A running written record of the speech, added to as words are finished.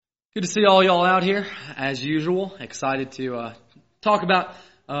Good to see all y'all out here, as usual. Excited to talk about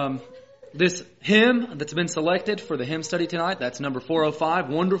this hymn that's been selected for the hymn study tonight. That's number 405,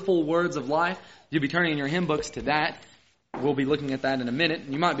 Wonderful Words of Life. You'll be turning in your hymn books to that. We'll be looking at that in a minute.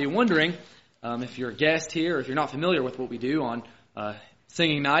 You might be wondering, if you're a guest here, or if you're not familiar with what we do on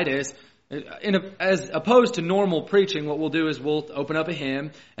singing night, as opposed to normal preaching, what we'll do is we'll open up a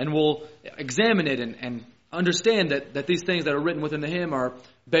hymn and we'll examine it and understand that these things that are written within the hymn are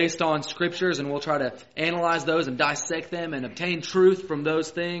based on scriptures, and we'll try to analyze those and dissect them and obtain truth from those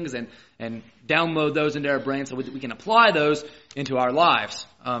things and download those into our brain so we can apply those into our lives.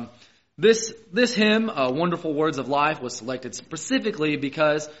 This hymn, Wonderful Words of Life, was selected specifically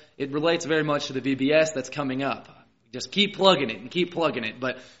because it relates very much to the VBS that's coming up. Just keep plugging it,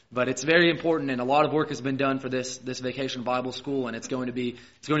 but it's very important, and a lot of work has been done for this Vacation Bible School, and it's going to be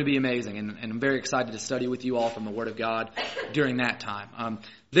amazing, and I'm very excited to study with you all from the Word of God during that time.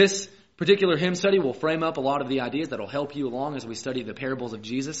 This particular hymn study will frame up a lot of the ideas that will help you along as we study the parables of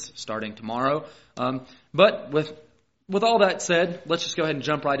Jesus starting tomorrow. But with all that said, let's just go ahead and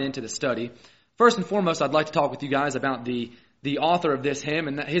jump right into the study. First and foremost, I'd like to talk with you guys about the author of this hymn,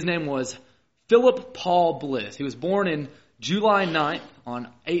 and his name was Philip Paul Bliss. He was born in July 9th in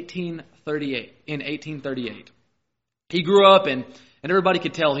 1838. He grew up and everybody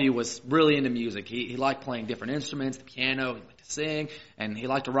could tell he was really into music. He liked playing different instruments, the piano, he liked to sing, and he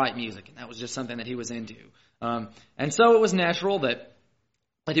liked to write music, and that was just something that he was into. And so it was natural that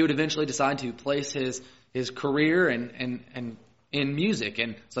he would eventually decide to place his career in music,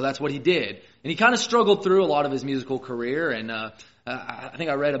 and so that's what he did. And he kind of struggled through a lot of his musical career, and I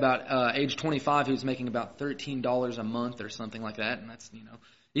think I read about age 25, he was making about $13 a month or something like that, and that's,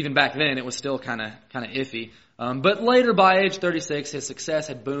 even back then it was still kind of iffy. But later, by age 36, his success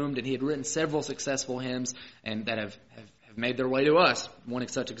had boomed, and he had written several successful hymns and that have made their way to us. One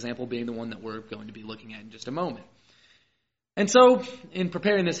such example being the one that we're going to be looking at in just a moment. And so, in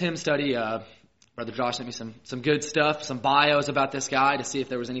preparing this hymn study, Brother Josh sent me some good stuff, some bios about this guy to see if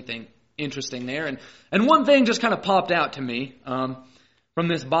there was anything interesting there. And one thing just kind of popped out to me from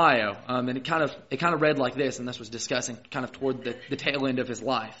this bio, and it kind of read like this, and this was discussing kind of toward the tail end of his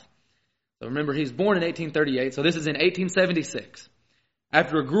life. So remember, he's born in 1838, so this is in 1876.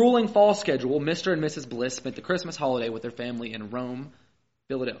 After a grueling fall schedule, Mr. and Mrs. Bliss spent the Christmas holiday with their family in Rome,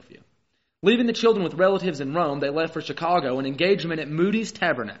 Philadelphia. Leaving the children with relatives in Rome, they left for Chicago, an engagement at Moody's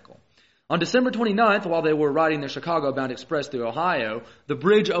Tabernacle. On December 29th, while they were riding their Chicago-bound express through Ohio, the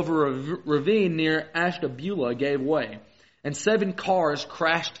bridge over a ravine near Ashtabula gave way, and 7 cars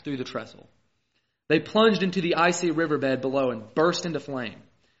crashed through the trestle. They plunged into the icy riverbed below and burst into flame.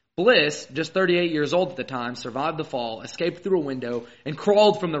 Bliss, just 38 years old at the time, survived the fall, escaped through a window, and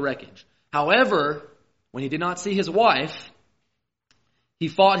crawled from the wreckage. However, when he did not see his wife, he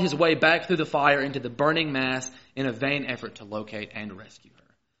fought his way back through the fire into the burning mass in a vain effort to locate and rescue her.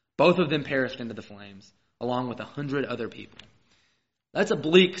 Both of them perished into the flames, along with 100 other people. That's a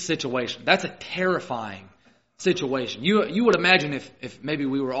bleak situation. That's a terrifying situation. You would imagine if maybe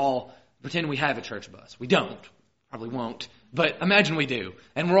we were all, pretend we have a church bus. We don't. Probably won't. But imagine we do.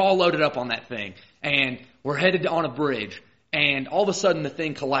 And we're all loaded up on that thing. And we're headed on a bridge. And all of a sudden the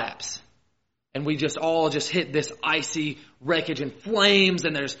thing collapses. And we all hit this icy wreckage and flames.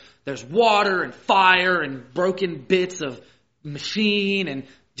 And there's water and fire and broken bits of machine and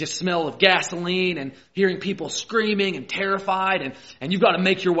just smell of gasoline and hearing people screaming and terrified, and you've got to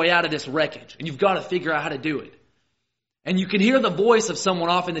make your way out of this wreckage, and you've got to figure out how to do it. And you can hear the voice of someone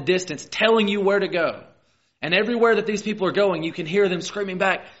off in the distance telling you where to go. And everywhere that these people are going, you can hear them screaming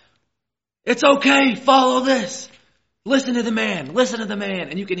back, "It's okay, follow this. Listen to the man,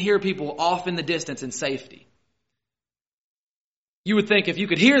 And you can hear people off in the distance in safety. You would think if you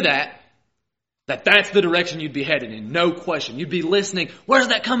could hear that's the direction you'd be headed in, no question. You'd be listening. Where's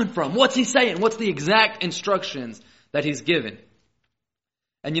that coming from? What's he saying? What's the exact instructions that he's given?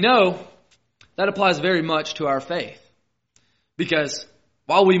 And that applies very much to our faith. Because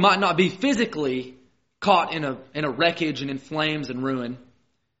while we might not be physically caught in a wreckage and in flames and ruin,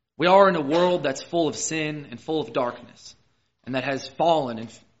 we are in a world that's full of sin and full of darkness, and that has fallen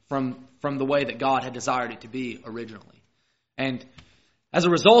from the way that God had desired it to be originally. And as a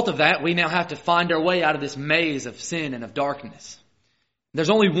result of that, we now have to find our way out of this maze of sin and of darkness. There's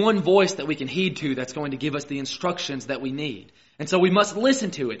only one voice that we can heed to that's going to give us the instructions that we need. And so we must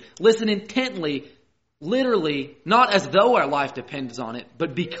listen to it. Listen intently, literally, not as though our life depends on it,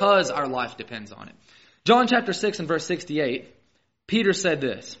 but because our life depends on it. John chapter 6 and verse 68, Peter said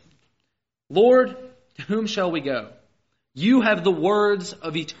this, "Lord, to whom shall we go? You have the words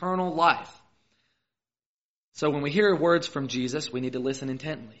of eternal life." So when we hear words from Jesus, we need to listen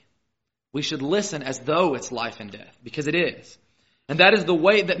intently. We should listen as though it's life and death, because it is. And that is the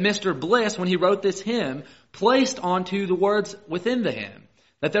way that Mr. Bliss, when he wrote this hymn, placed onto the words within the hymn.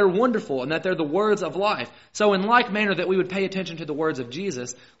 That they're wonderful and that they're the words of life. So in like manner that we would pay attention to the words of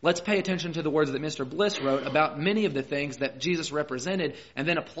Jesus, let's pay attention to the words that Mr. Bliss wrote about many of the things that Jesus represented, and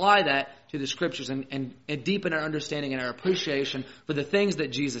then apply that to the Scriptures and deepen our understanding and our appreciation for the things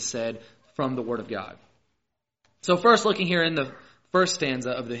that Jesus said from the Word of God. So first, looking here in the first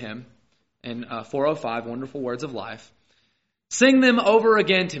stanza of the hymn, in 405, Wonderful Words of Life. Sing them over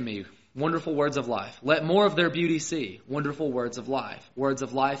again to me, wonderful words of life. Let more of their beauty see, wonderful words of life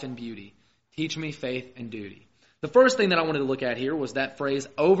and beauty. Teach me faith and duty. The first thing that I wanted to look at here was that phrase,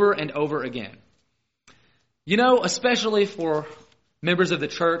 over and over again. You know, especially for members of the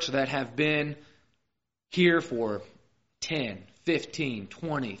church that have been here for 10, 15,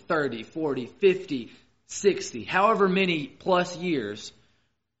 20, 30, 40, 50, 60, however many plus years,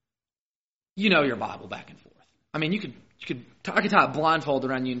 you know your Bible back and forth. I mean, I could tie a blindfold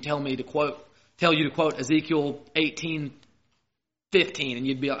around you and tell you to quote Ezekiel 18:15, and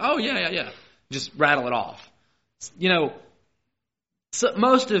you'd be like, oh yeah, just rattle it off. You know, so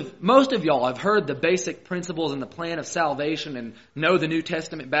most of y'all have heard the basic principles and the plan of salvation and know the New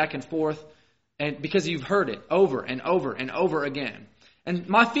Testament back and forth, and because you've heard it over and over and over again. And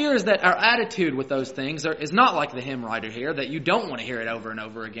my fear is that our attitude with those things is not like the hymn writer here, that you don't want to hear it over and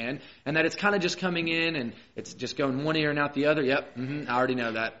over again, and that it's kind of just coming in and it's just going one ear and out the other. Yep, I already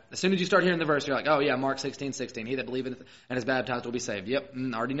know that. As soon as you start hearing the verse, you're like, oh yeah, Mark 16:16, he that believeth and is baptized will be saved. Yep,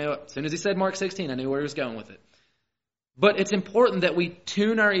 I already know it. As soon as he said Mark 16, I knew where he was going with it. But it's important that we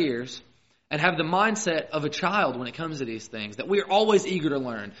tune our ears and have the mindset of a child when it comes to these things, that we are always eager to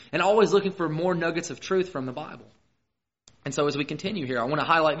learn and always looking for more nuggets of truth from the Bible. And so as we continue here, I want to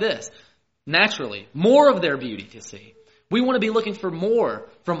highlight this. Naturally, more of their beauty to see. We want to be looking for more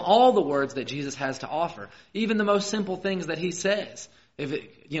from all the words that Jesus has to offer. Even the most simple things that he says.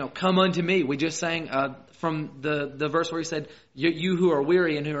 Come unto me. We just sang from the verse where he said, you who are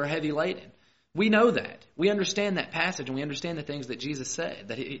weary and who are heavy laden. We know that. We understand that passage, and we understand the things that Jesus said.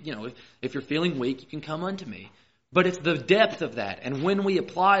 That, if you're feeling weak, you can come unto me. But it's the depth of that. And when we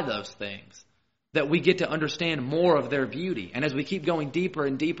apply those things, that we get to understand more of their beauty. And as we keep going deeper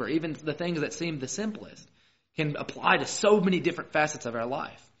and deeper, even the things that seem the simplest can apply to so many different facets of our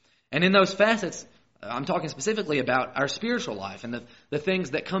life. And in those facets, I'm talking specifically about our spiritual life and the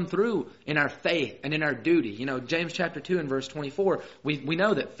things that come through in our faith and in our duty. You know, James chapter 2 and verse 24, we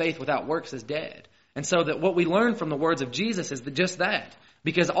know that faith without works is dead. And so that what we learn from the words of Jesus is just that.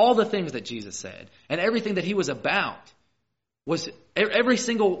 Because all the things that Jesus said and everything that he was about was every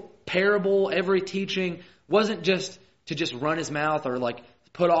single parable, every teaching wasn't just to just run his mouth or like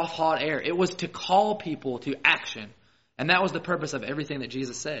put off hot air. It was to call people to action. And that was the purpose of everything that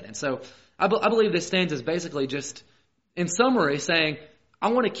Jesus said. And so I believe this stanza is basically just, in summary, saying,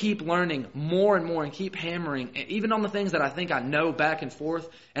 I want to keep learning more and more and keep hammering, even on the things that I think I know back and forth,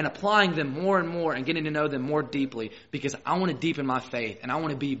 and applying them more and more and getting to know them more deeply, because I want to deepen my faith and I want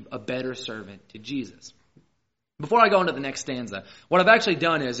to be a better servant to Jesus. Before I go into the next stanza, what I've actually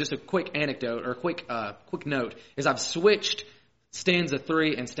done is just a quick anecdote or quick note is I've switched stanza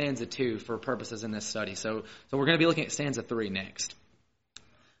 3 and stanza 2 for purposes in this study. So we're going to be looking at stanza 3 next.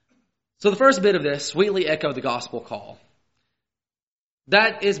 So the first bit of this, sweetly echo the gospel call.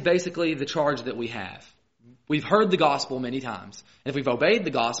 That is basically the charge that we have. We've heard the gospel many times. And if we've obeyed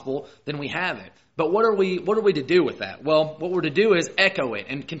the gospel, then we have it. But what are we to do with that? Well, what we're to do is echo it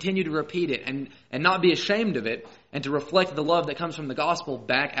and continue to repeat it and not be ashamed of it and to reflect the love that comes from the gospel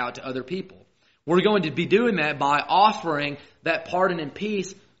back out to other people. We're going to be doing that by offering that pardon and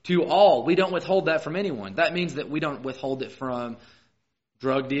peace to all. We don't withhold that from anyone. That means that we don't withhold it from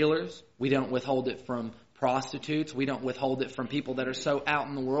drug dealers. We don't withhold it from prostitutes. We don't withhold it from people that are so out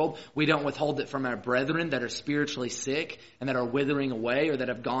in the world. We don't withhold it from our brethren that are spiritually sick and that are withering away or that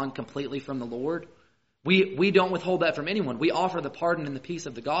have gone completely from the Lord. We don't withhold that from anyone. We offer the pardon and the peace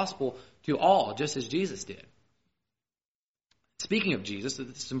of the gospel to all, just as Jesus did. Speaking of Jesus,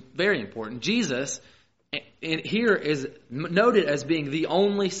 it's very important. Jesus here is noted as being the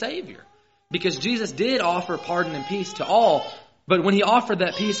only Savior, because Jesus did offer pardon and peace to all, but when he offered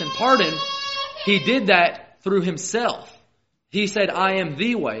that peace and pardon, he did that through himself. He said, I am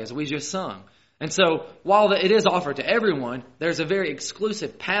the way, as we just sung. And so, while it is offered to everyone, there's a very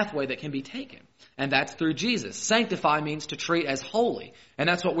exclusive pathway that can be taken. And that's through Jesus. Sanctify means to treat as holy. And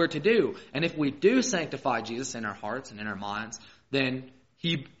that's what we're to do. And if we do sanctify Jesus in our hearts and in our minds, then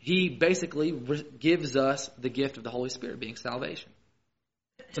he basically gives us the gift of the Holy Spirit, being salvation.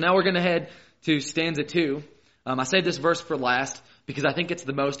 So now we're going to head to stanza 2. I saved this verse for last, because I think it's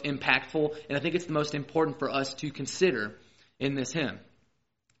the most impactful and I think it's the most important for us to consider in this hymn.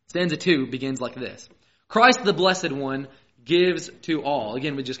 Stanza 2 begins like this. Christ the Blessed One gives to all.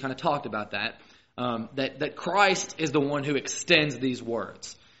 Again, we just kind of talked about that. That Christ is the one who extends these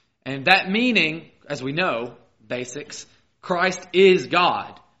words. And that meaning, as we know, basics, Christ is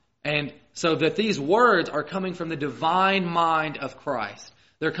God. And so that these words are coming from the divine mind of Christ.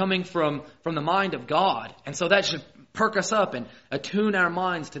 They're coming from the mind of God. And so that should perk us up and attune our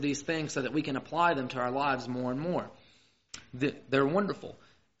minds to these things so that we can apply them to our lives more and more. They're wonderful.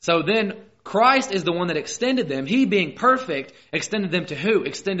 So then Christ is the one that extended them. He, being perfect, extended them to who?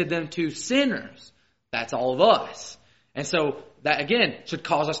 Extended them to sinners. That's all of us. And so that, again, should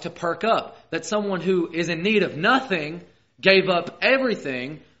cause us to perk up. That someone who is in need of nothing gave up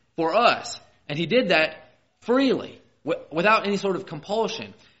everything for us. And He did that freely, without any sort of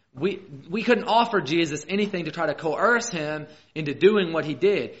compulsion. We couldn't offer Jesus anything to try to coerce Him into doing what He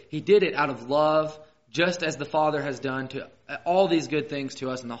did. He did it out of love, just as the Father has done to all these good things to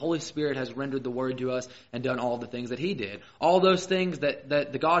us, and the Holy Spirit has rendered the Word to us and done all the things that He did. All those things that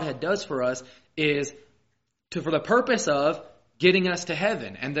the Godhead does for us is for the purpose of getting us to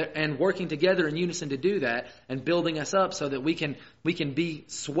heaven and working together in unison to do that and building us up so that we can be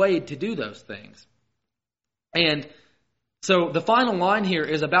swayed to do those things. And so the final line here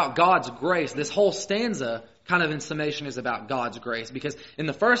is about God's grace. This whole stanza, kind of in summation, is about God's grace. Because in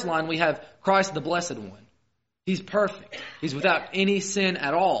the first line, we have Christ the Blessed One. He's perfect. He's without any sin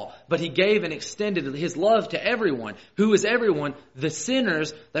at all. But He gave and extended His love to everyone. Who is everyone? The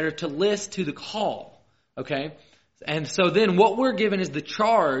sinners that are to list to the call. Okay? And so then what we're given is the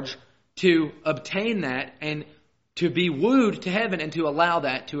charge to obtain that and to be wooed to heaven and to allow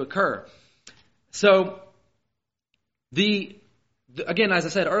that to occur. So, again, as I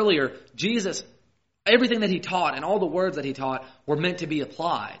said earlier, Jesus, everything that He taught and all the words that He taught were meant to be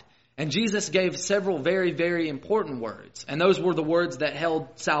applied. And Jesus gave several very, very important words. And those were the words that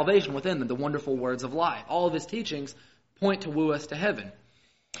held salvation within them, the wonderful words of life. All of His teachings point to woo us to heaven.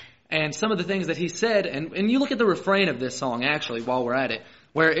 And some of the things that He said, and you look at the refrain of this song, actually, while we're at it,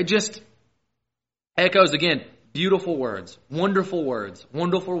 where it just echoes again, beautiful words, wonderful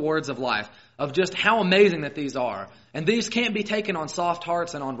words of life, of just how amazing that these are. And these can't be taken on soft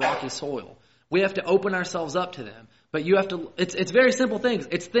hearts and on rocky soil. We have to open ourselves up to them. But you have to, it's very simple things.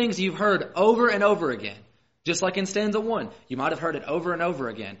 It's things you've heard over and over again. Just like in stanza 1. You might have heard it over and over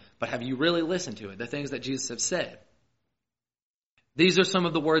again, but have you really listened to it? The things that Jesus has said. These are some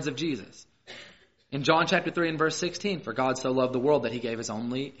of the words of Jesus. In John chapter 3 and verse 16, for God so loved the world that He gave His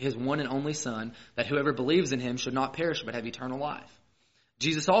one and only Son, that whoever believes in Him should not perish but have eternal life.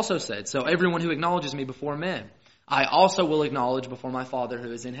 Jesus also said, so everyone who acknowledges me before men, I also will acknowledge before my Father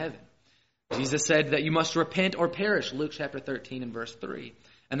who is in heaven. Jesus said that you must repent or perish, Luke chapter 13 and verse 3.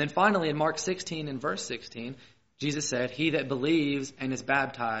 And then finally in Mark 16 and verse 16, Jesus said, he that believes and is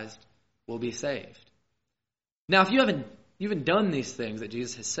baptized will be saved. Now, if you haven't done these things that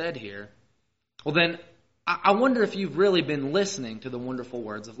Jesus has said here, well then, I wonder if you've really been listening to the wonderful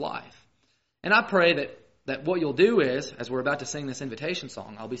words of life. And I pray that what you'll do is, as we're about to sing this invitation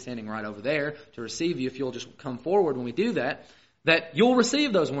song, I'll be standing right over there to receive you if you'll just come forward when we do that you'll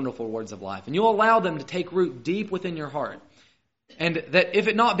receive those wonderful words of life, and you'll allow them to take root deep within your heart. And that if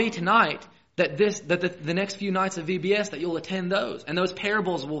it not be tonight, that the next few nights of VBS, that you'll attend those. And those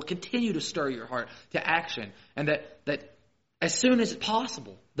parables will continue to stir your heart to action. And that as soon as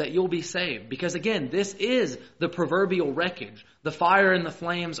possible, that you'll be saved. Because again, this is the proverbial wreckage, the fire and the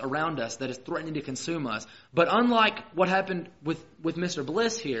flames around us that is threatening to consume us. But unlike what happened with Mr.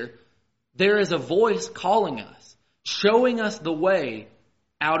 Bliss here, there is a voice calling us, showing us the way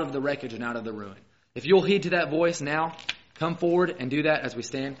out of the wreckage and out of the ruin. If you'll heed to that voice now, come forward and do that as we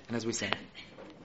stand and as we sing.